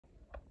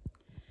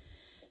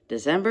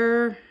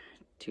December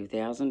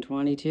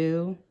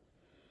 2022,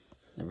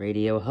 the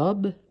Radio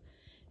Hub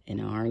in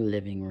our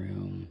living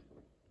room.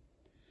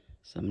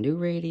 Some new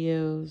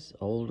radios,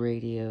 old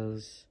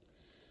radios,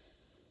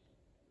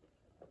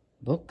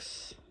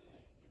 books,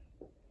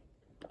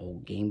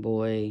 old Game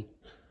Boy,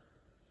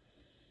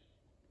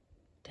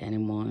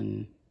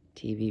 10-in-1,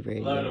 TV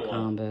radio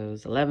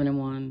combos,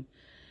 11-in-1,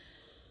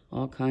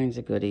 all kinds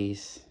of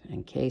goodies,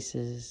 and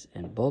cases,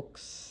 and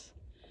books,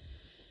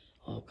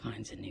 all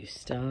kinds of new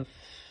stuff.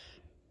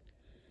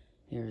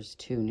 Here's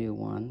two new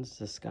ones,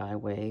 the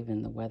Skywave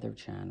and the Weather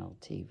Channel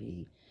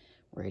TV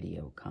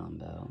radio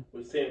combo.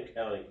 With same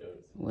county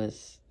codes.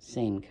 With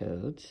same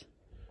codes.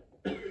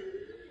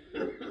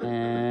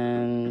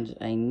 And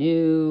a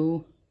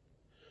new...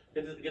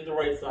 Get the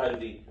right side of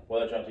the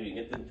Weather Channel TV.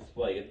 Get the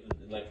display. Get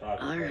the electronic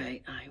display.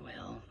 Alright, I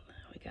will.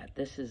 We got,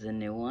 this is a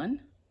new one.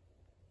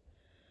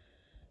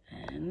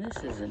 And this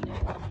is a new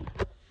one.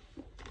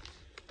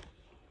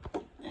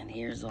 And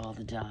here's all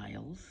the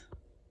dials.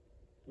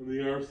 On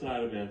the other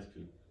side of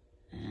Mascot.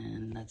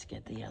 And let's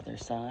get the other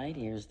side.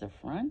 Here's the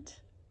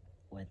front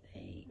with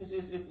a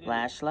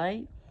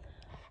flashlight,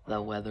 the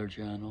Weather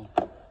Channel,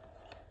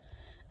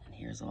 and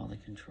here's all the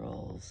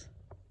controls.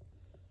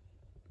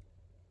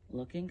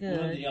 Looking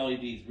good. Read what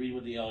the LEDs. Read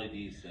what the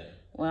LEDs say.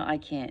 Well, I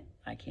can't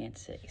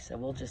see, so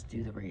we'll just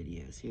do the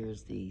radios.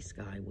 Here's the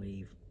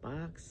Skywave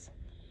box,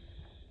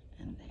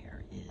 and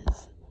there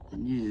is the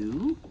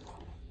new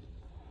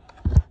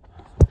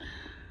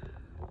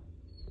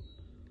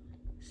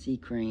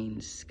Seacrane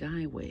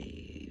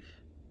Skywave,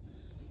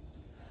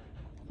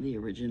 the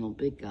original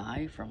big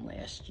guy from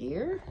last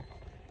year.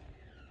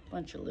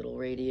 Bunch of little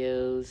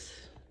radios,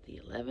 the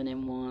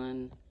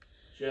 11-in-1.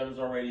 Gems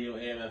on radio,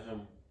 AM,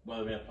 FM,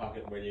 Weatherman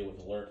pocket radio with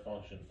alert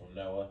function from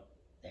NOAA.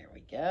 There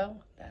we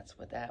go. That's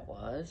what that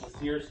was.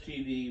 Sears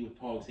TV with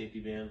POG safety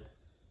band.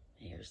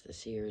 Here's the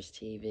Sears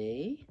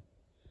TV.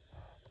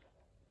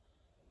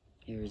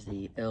 Here's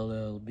the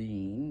LL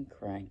Bean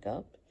crank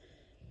up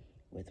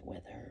with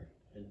weather.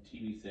 And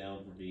TV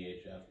sound for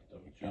VHF,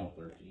 Channel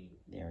 13.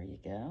 There you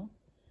go.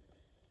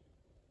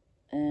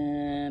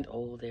 And,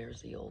 oh,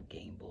 there's the old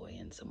Game Boy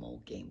and some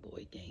old Game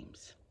Boy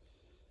games.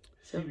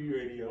 So, CB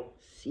radio.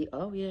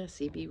 Oh, yeah,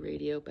 CB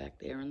radio back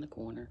there in the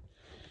corner.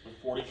 With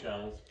 40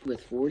 channels.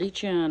 With 40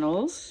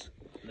 channels.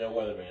 No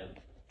weather band.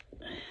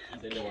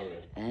 Say no weather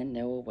band. And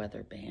no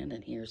weather band.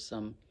 And here's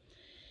some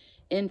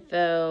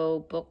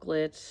info,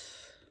 booklets,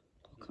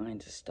 all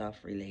kinds of stuff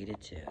related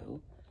to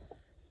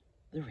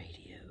the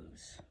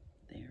radios.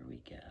 There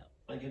we go.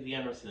 I get the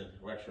Emerson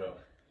Retro.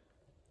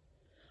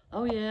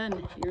 Oh yeah,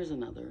 and here's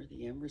another,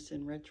 the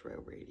Emerson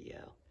Retro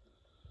radio.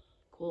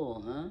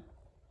 Cool, huh?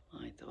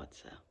 I thought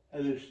so.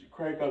 And there's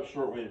crank up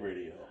shortwave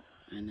radio.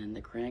 And then the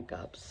crank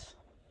ups.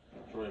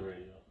 Shortwave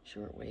radio.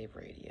 Shortwave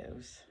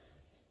radios.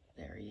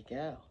 There you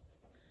go.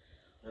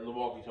 And the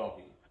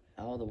walkie-talkie.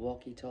 Oh, the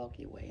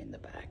walkie-talkie way in the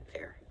back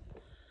there.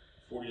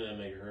 49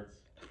 megahertz.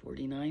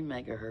 49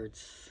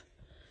 megahertz.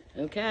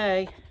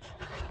 Okay.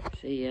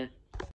 See ya.